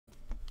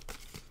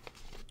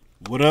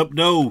What up,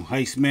 though?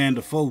 Heist man,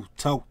 the foe.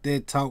 Talk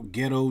that talk,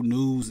 ghetto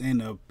news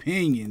and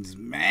opinions.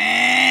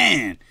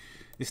 Man,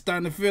 it's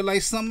starting to feel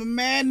like summer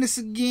madness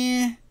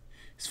again.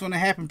 It's gonna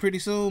happen pretty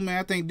soon, man.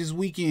 I think this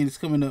weekend is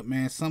coming up,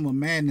 man. Summer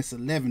Madness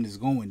 11 is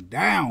going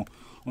down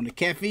on the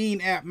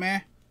caffeine app,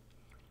 man.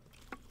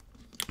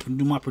 I'm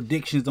do my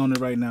predictions on it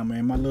right now,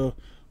 man. My little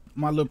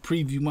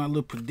preview, my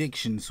little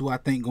predictions, who I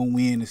think gonna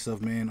win and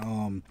stuff,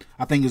 man.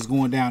 I think it's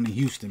going down in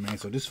Houston, man.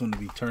 So this one to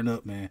be turned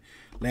up, man.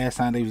 Last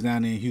time they was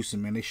down there in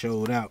Houston, man, they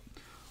showed out.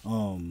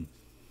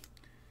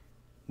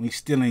 We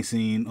still ain't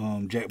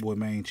seen Jack Boy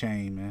Main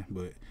Chain, man.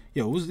 But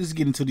yo, let's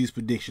get into these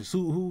predictions.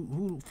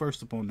 Who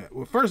first up on that?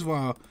 Well, first of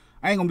all,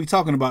 I ain't gonna be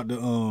talking about the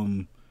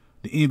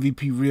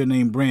MVP real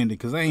name Brandon,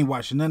 because I ain't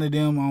watching none of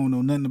them. I don't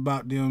know nothing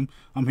about them.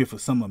 I'm here for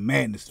Summer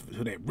Madness,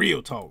 for that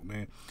real talk,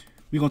 man.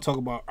 We gonna talk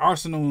about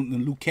Arsenal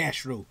and Luke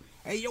Castro.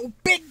 Hey, yo,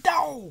 big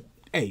dog.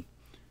 Hey,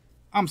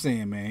 I'm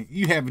saying, man,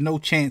 you have no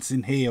chance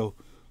in hell,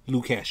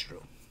 Luke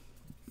Castro.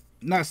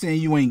 Not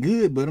saying you ain't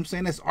good, but I'm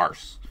saying that's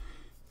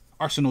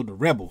Arsenal the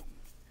rebel,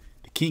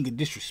 the king of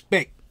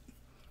disrespect.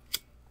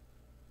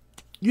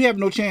 You have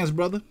no chance,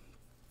 brother.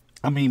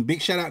 I mean,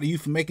 big shout out to you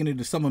for making it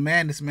to Summer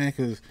Madness, man,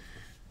 because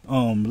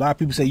a lot of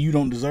people say you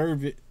don't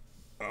deserve it.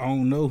 I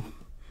don't know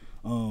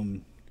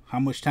how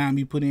much time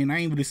you put in. I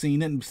ain't really seen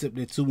nothing except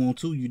that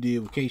 2-on-2 you did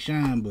with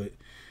K-Shine, but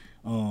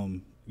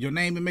your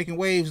name been making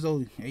waves,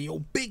 though. Hey, yo,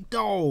 big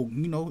dog.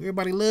 You know,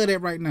 everybody love that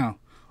right now.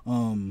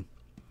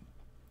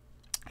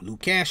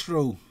 Luke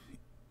Castro,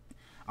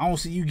 I don't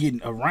see you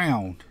getting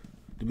around,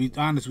 to be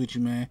honest with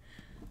you, man.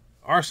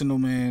 Arsenal,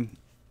 man,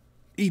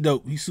 he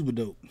dope. He's super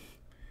dope.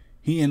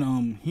 He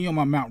on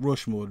my Mount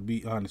Rushmore, to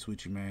be honest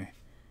with you, man.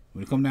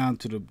 When it come down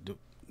to the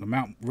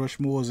Mount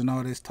Rushmores and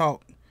all this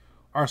talk,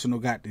 Arsenal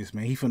got this,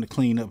 man. He finna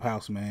clean up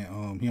house,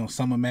 man. He on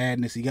Summer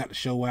Madness. He got the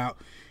show out.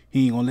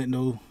 He ain't gonna let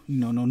no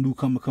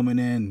newcomer coming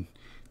in and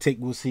take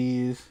what's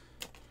his.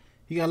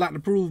 He got a lot to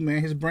prove,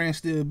 man. His brand's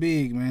still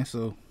big, man.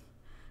 So,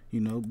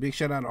 big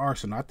shout out to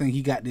Arsenal. I think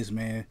he got this,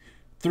 man.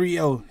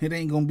 3-0. It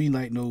ain't gonna be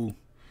like no.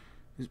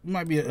 It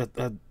might be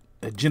a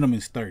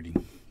gentleman's 30.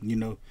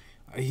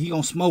 He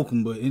gonna smoke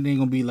him, but it ain't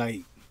gonna be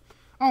like,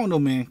 I don't know,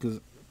 man. Cause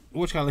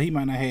he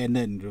might not have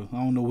nothing, bro. I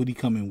don't know what he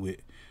coming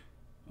with.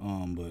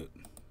 But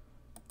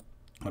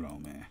hold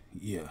on, man.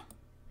 Yeah.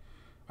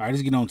 All right,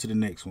 let's get on to the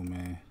next one,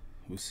 man.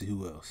 Let's see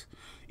who else.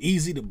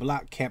 Easy to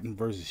block captain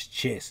versus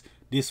chess.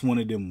 This one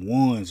of them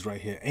ones right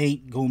here.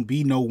 Ain't gonna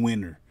be no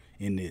winner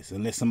in this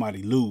unless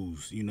somebody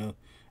lose,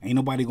 Ain't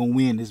nobody gonna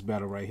win this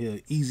battle right here.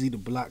 Easy to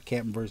block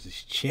captain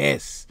versus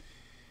chess.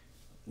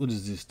 What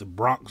is this? The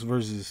Bronx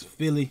versus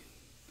Philly?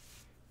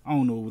 I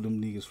don't know where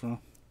them niggas from.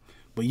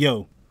 But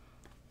yo,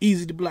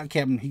 easy to block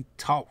captain. He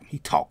talk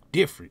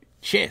different.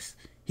 Chess.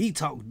 He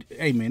talk.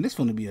 Hey man, this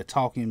gonna be a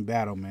talking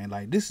battle, man.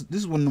 Like this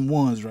is one of them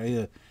ones right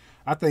here.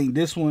 I think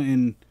this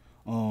one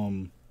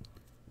and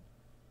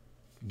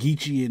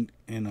Geechee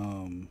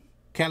and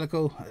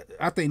Calico.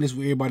 I think this is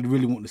what everybody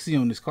really want to see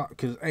on this card.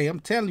 Cause hey, I'm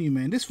telling you,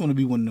 man, this gonna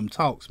be one of them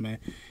talks, man.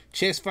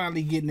 Chess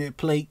finally getting that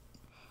plate.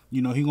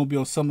 He gonna be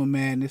on Summer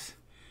Madness.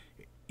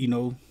 He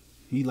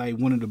like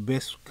one of the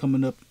best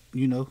coming up.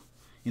 In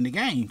the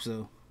game.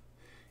 So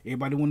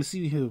everybody want to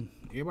see him.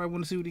 Everybody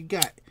want to see what he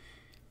got.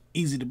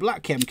 Easy to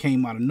block captain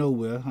came out of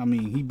nowhere. I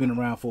mean, he been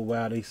around for a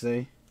while, they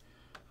say.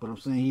 But I'm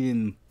saying he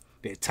didn't,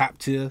 that top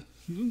tier.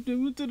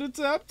 To the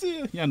top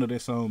tier. Y'all know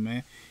that song,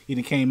 man. He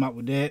done came out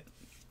with that.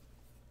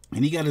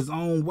 And he got his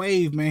own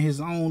wave, man. He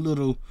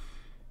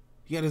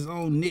got his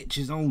own niche,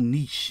 his own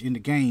niche in the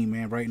game,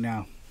 man, right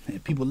now.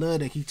 And people love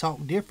that he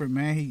talk different,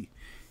 man.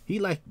 He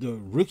like the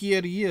rookie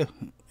of the year.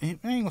 I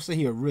ain't gonna say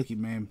he a rookie,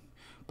 man.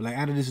 But like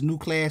out of this new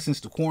class since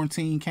the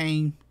quarantine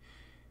came,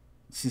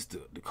 since the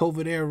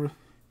COVID era,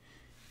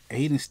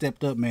 he done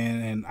stepped up,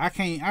 man. And I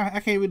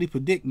can't really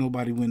predict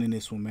nobody winning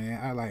this one, man.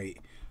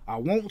 I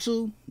want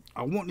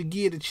to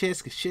give the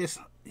chess, because chess,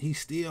 he's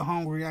still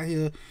hungry out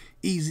here.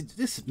 Easy.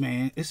 This,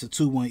 man, it's a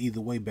 2-1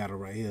 either way battle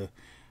right here.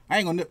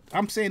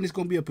 I'm saying it's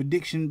gonna be a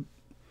prediction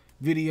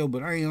video,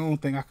 but I don't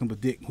think I can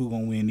predict who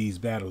gonna win these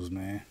battles,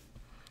 man.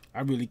 I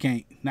really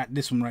can't. Not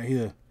this one right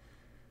here.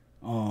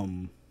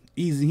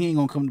 Easy, he ain't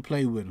gonna come to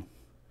play with him.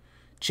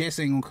 Chess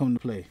ain't gonna come to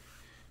play.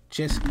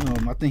 Chess,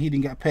 I think he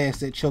didn't got past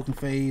that choking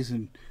phase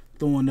and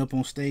throwing up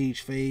on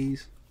stage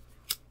phase.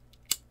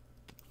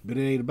 But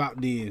it ain't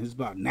about then. It's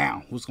about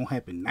now. What's gonna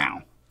happen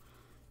now?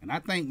 And I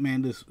think,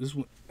 man, this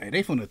hey,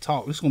 they finna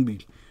talk. This gonna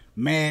be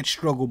mad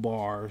struggle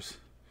bars.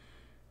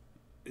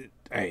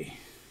 Hey,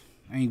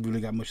 I ain't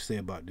really got much to say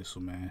about this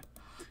one, man.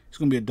 It's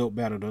gonna be a dope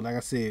battle though. Like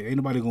I said, ain't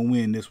nobody gonna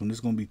win this one. It's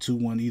gonna be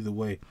 2-1 either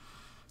way.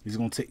 It's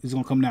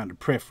gonna come down to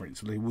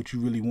preference, like what you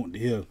really want to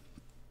hear.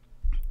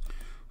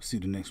 Let's see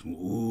the next one.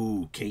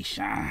 Ooh,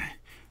 K-Shine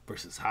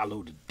versus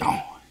Hollow the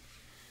Dawn.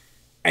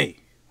 Hey,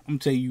 I'm gonna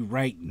tell you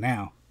right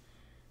now,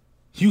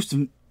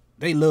 Houston,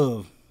 they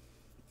love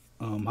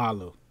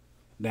Hollow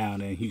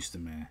down there in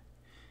Houston, man.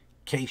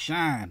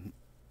 K-Shine,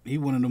 he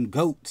one of them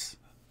goats.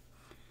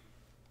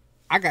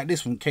 I got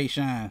this one,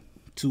 K-Shine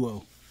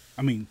 2-0.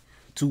 I mean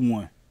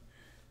 2-1.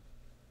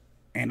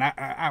 And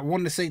I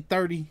wanted to say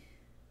 30,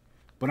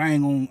 but I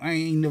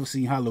ain't never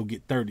seen Hollow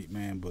get 30,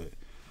 man. But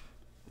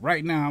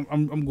right now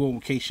I'm going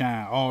with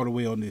K-Shine all the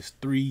way on this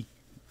 3-0.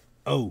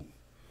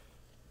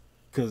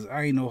 Cause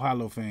I ain't no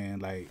Hollow fan.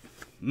 Like,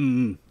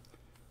 Now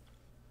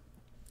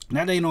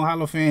they ain't no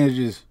Hollow fans.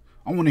 Just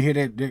I want to hear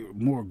that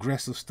more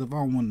aggressive stuff. I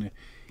don't want to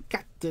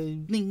got the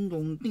ding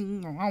dong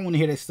ding dong. I don't want to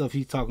hear that stuff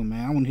he's talking,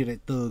 man. I want to hear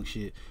that thug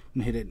shit. I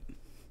want to hear that,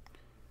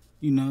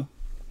 you know.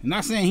 I'm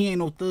not saying he ain't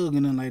no thug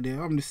and nothing like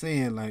that. I'm just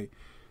saying, like,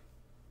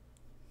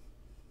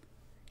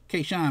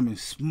 K-Shine been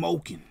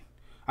smoking.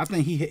 I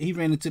think he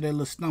ran into that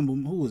little stumble.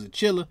 Who was it?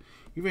 Chilla.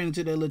 He ran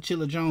into that little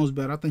Chilla Jones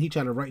battle. I think he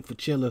tried to write for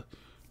Chilla,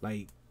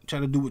 like try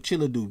to do what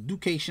Chilla do. Do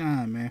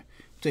K-Shine, man. I'm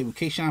telling you, when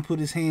K-Shine put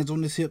his hands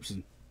on his hips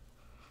and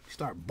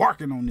start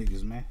barking on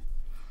niggas, man.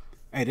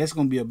 Hey, that's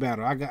gonna be a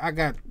battle. I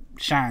got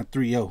Shine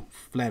 3-0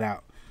 flat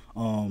out.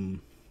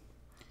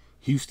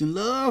 Houston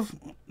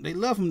they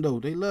love him though.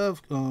 They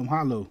love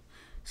Hollow.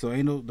 So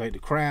ain't no like the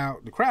crowd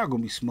gonna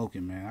be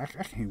smoking, man.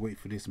 I can't wait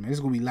for this, man. It's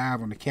gonna be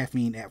live on the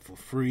Caffeine app for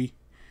free.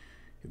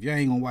 If y'all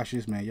ain't gonna watch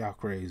this, man, y'all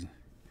crazy.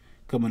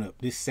 Coming up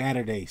this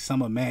Saturday,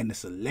 Summer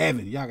Madness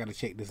 11. Y'all gotta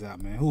check this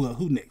out, man.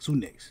 Who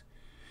next?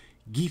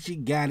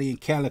 Geechee, Gotti,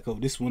 and Calico.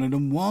 This one of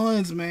them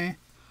ones, man.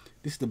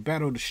 This the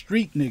battle of the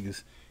street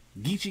niggas.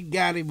 Geechee,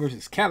 Gotti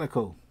versus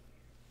Calico.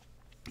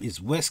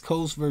 It's West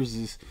Coast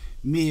versus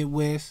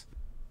Midwest.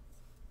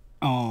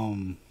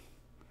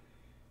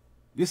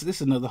 This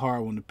is another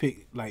hard one to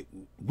pick. Like,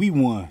 we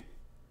won.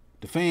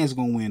 The fans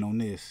gonna win on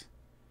this.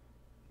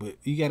 But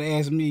you gotta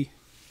ask me,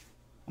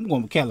 I'm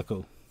going with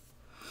Calico.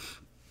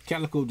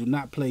 Calico do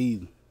not play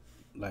either.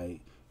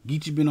 Like,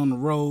 Geechee been on the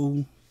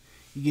road.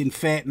 He getting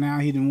fat now.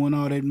 He done won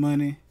all that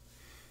money.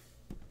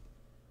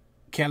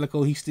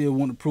 Calico, he still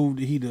want to prove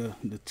that he the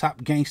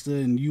top gangster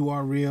in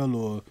URL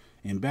or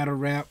in battle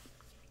rap.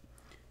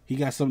 He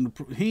got something to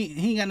prove.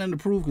 He ain't got nothing to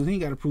prove because he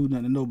ain't got to prove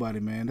nothing to nobody,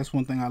 man. That's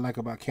one thing I like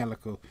about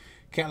Calico.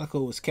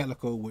 Calico is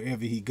Calico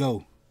wherever he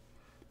go.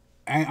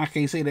 I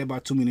can't say that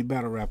about too many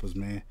battle rappers,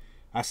 man.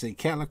 I say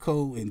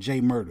Calico and J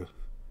Murder.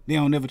 They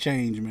don't never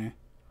change, man.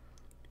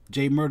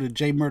 J Murder,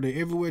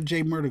 everywhere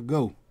J Murder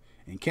go.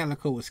 And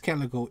Calico is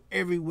Calico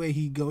everywhere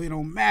he go. It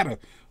don't matter.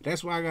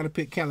 That's why I got to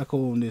pick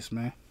Calico on this,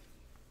 man.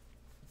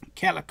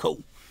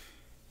 Calico.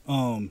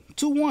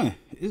 2-1.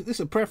 It's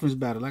a preference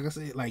battle. Like I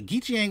said, like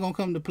Geechee ain't gonna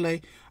come to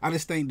play. I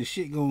just think the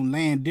shit gonna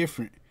land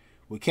different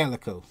with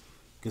Calico.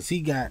 Cause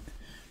he got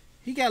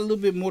a little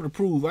bit more to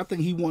prove. I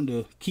think he wanted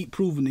to keep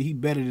proving that he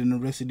better than the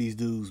rest of these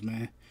dudes,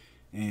 man.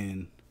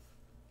 And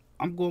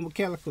I'm going with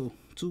Calico.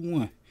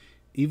 2-1.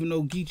 Even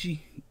though Geechee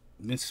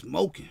been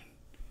smoking.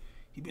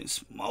 He been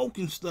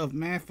smoking stuff,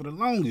 man, for the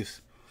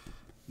longest.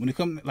 When it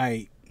come,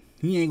 like,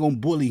 he ain't gonna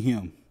bully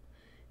him.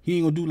 He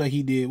ain't gonna do like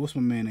he did. What's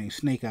my man name?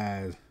 Snake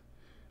Eyes.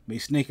 Made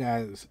Snake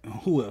Eyes.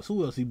 Who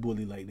else he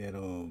bullied like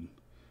that?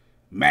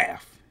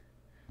 Math.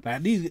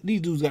 Like, these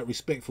dudes got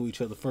respect for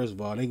each other. First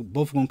of all, they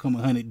both gonna come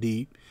 100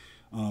 deep.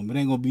 It ain't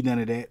gonna be none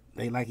of that.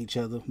 They like each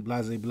other.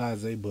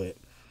 Blase. But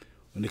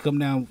when they come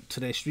down to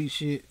that street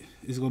shit,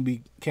 it's gonna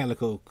be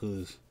Calico.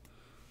 Cause,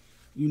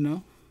 you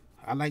know,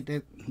 I like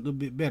that a little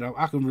bit better.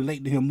 I can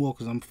relate to him more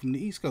because I'm from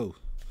the East Coast.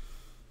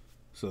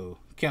 So,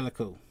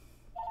 Calico.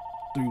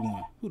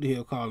 3-1. Who the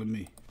hell calling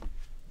me?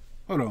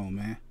 Hold on,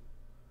 man.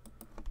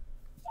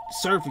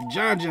 Surfing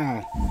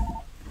John.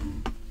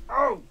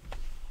 Oh!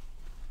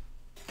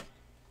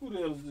 Who the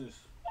hell is this?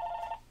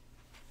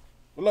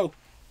 Hello?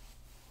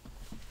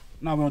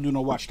 No, we don't do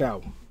no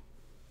watchtower.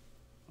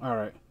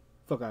 Alright.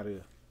 Fuck out of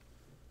here.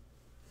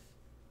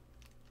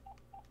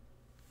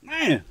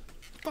 Man!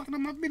 Fucking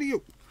up my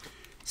video.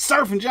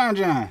 Surfing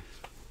John.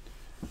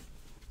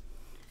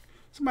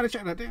 Somebody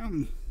trying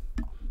to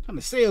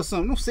sell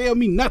something. Don't sell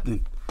me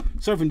nothing.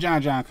 Surfing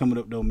John coming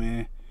up though,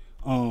 man.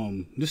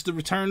 This the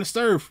return to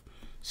Surf.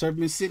 Surf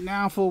been sitting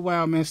down for a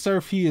while, man.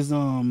 Surf, he is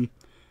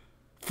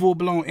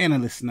full-blown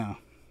analyst now.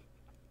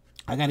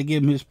 I gotta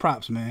give him his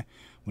props, man.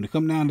 When it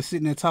come down to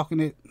sitting there talk,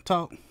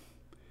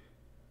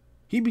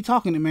 he be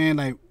talking it, man,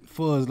 like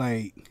for us,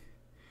 like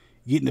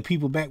getting the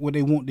people back what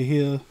they want to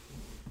hear,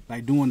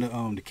 like doing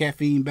the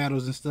caffeine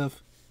battles and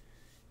stuff.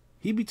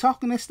 He be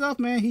talking that stuff,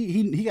 man.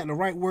 He got the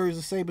right words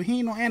to say, but he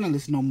ain't no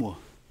analyst no more.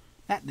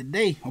 Not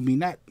today. I mean,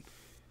 not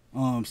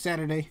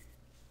Saturday,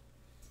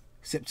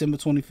 September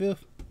 25th.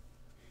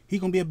 He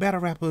gonna be a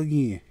battle rapper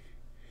again.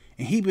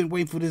 And he been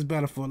waiting for this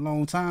battle for a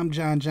long time,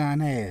 John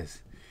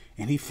has.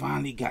 And he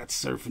finally got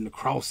Surf in the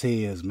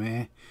crosshairs,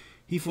 man.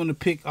 He finna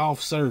pick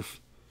off Surf.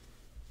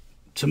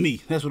 To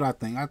me, that's what I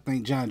think. I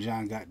think John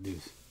got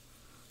this.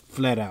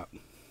 Flat out.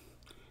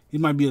 It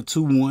might be a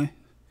 2-1.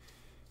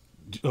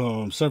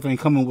 Surf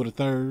ain't coming with a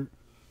third.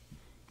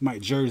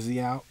 Might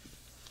jersey out.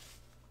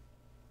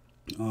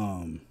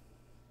 We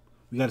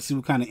got to see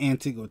what kind of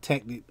antic or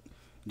tactic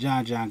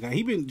John got.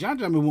 John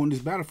been wanting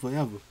this battle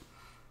forever.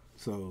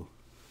 So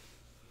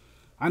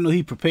I know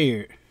he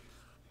prepared.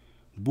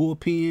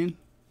 Bullpen.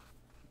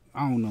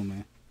 I don't know,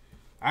 man.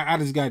 I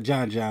just got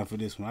John for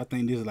this one. I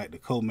think this is like the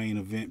co-main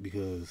event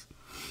because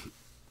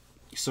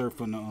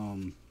Surf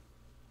on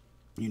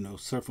You know,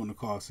 Surf on the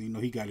card, so you know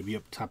he got to be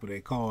up top of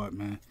that card,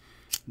 man.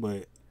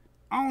 But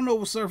I don't know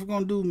what Surfer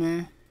gonna do,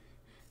 man.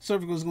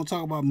 Surfer was gonna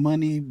talk about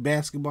money,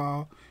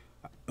 basketball.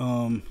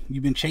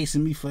 You've been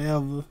chasing me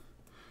forever.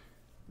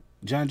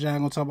 John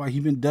gonna talk about he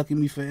been ducking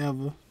me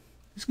forever.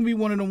 It's gonna be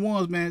one of the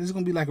ones, man. It's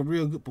gonna be like a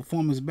real good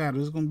performance battle.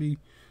 There's gonna be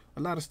a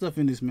lot of stuff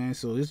in this, man.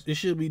 So it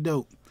should be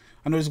dope.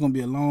 I know it's gonna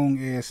be a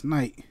long ass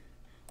night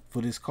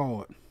for this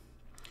card.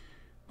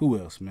 Who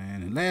else,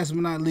 man? And last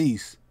but not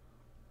least,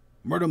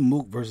 Murder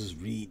Mook versus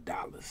Reed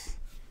Dollars.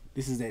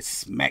 This is that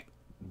smack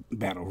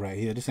battle right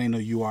here. This ain't no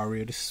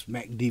URL. This is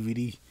smack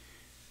DVD.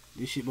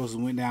 This shit supposed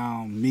to went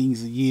down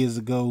millions of years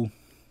ago.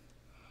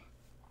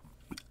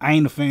 I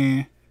ain't a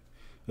fan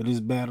of this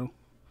battle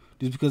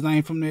just because I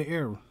ain't from that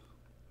era.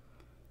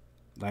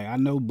 Like, I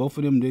know both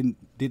of them did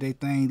their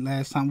thing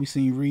last time we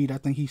seen Reed. I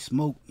think he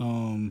smoked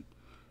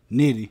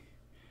Nitty.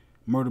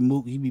 Murder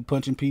Mook, he be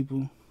punching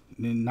people.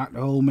 And then knocked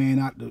the whole man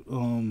out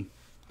the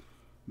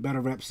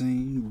battle rap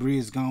scene.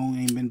 Briz gone,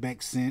 ain't been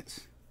back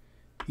since.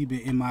 He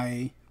been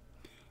MIA.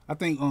 I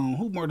think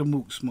who Murder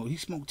Mook smoked? He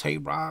smoked Tay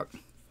Rock.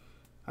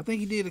 I think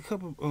he did a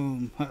couple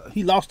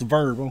he lost the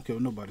verb. I don't care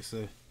what nobody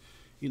say.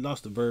 He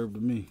lost the verb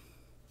to me.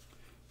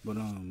 But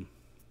I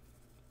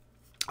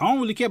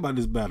don't really care about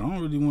this battle. I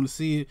don't really want to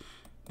see it.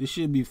 This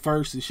should be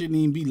first. It shouldn't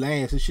even be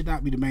last. It should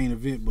not be the main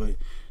event, but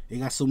they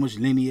got so much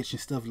lineage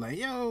and stuff like,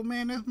 yo,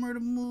 man, that's Murder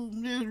Mook.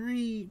 Just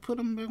Reed. Put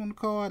him back on the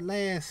card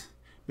last.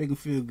 Make him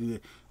feel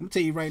good. I'm gonna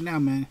tell you right now,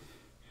 man.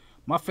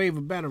 My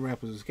favorite battle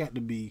rappers has got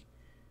to be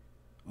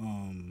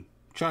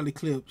Charlie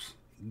Clips,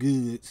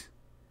 Goods,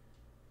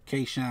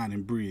 K-Shine,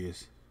 and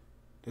Briz.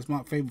 That's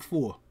my favorite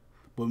four.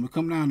 But when we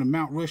come down to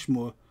Mount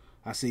Rushmore,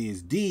 I say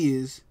it's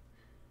Diz,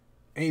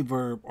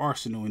 Averb,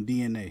 Arsenal, and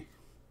DNA.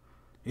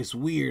 It's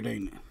weird,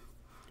 ain't it?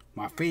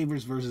 My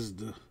favorites versus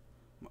the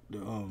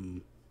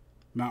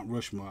Mount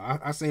Rushmore.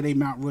 I say they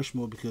Mount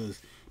Rushmore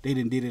because they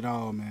done did it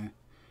all, man.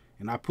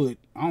 And I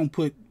don't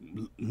put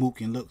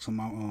Mook and Lux on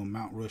my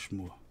Mount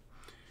Rushmore.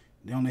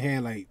 They only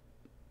had like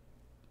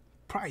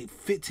probably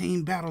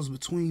 15 battles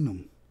between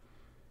them.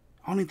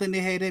 I don't think they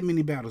had that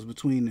many battles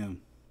between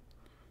them.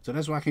 So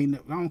that's why I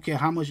don't care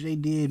how much they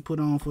did put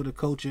on for the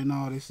culture and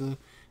all this stuff.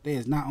 They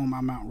is not on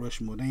my Mount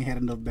Rushmore. They ain't had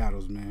enough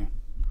battles, man.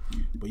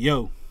 But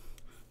yo,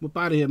 I'm up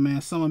out of here,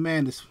 man. Summer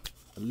Madness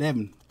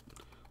 11.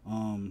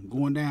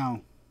 Going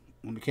down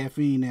on the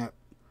Caffeine app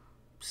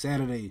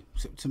Saturday,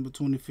 September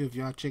 25th.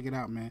 Y'all check it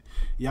out, man.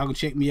 Y'all can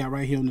check me out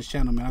right here on this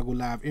channel, man. I go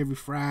live every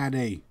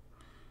Friday.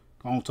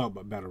 I don't talk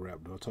about battle rap,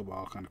 though. I talk about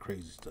all kind of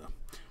crazy stuff.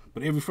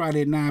 But every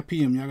Friday at 9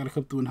 p.m., y'all got to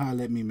come through and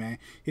holler at me, man.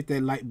 Hit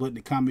that like button,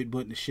 the comment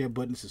button, the share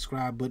button, the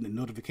subscribe button, the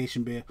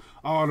notification bell.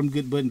 All them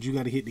good buttons you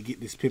got to hit to get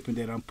this pimping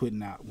that I'm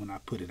putting out when I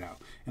put it out.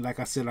 And like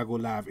I said, I go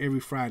live every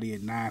Friday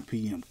at 9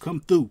 p.m.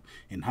 Come through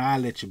and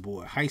holler at your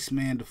boy, Heist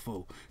Man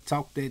Defoe.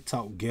 Talk that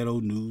talk,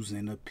 ghetto news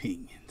and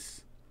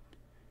opinions.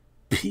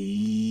 Peace.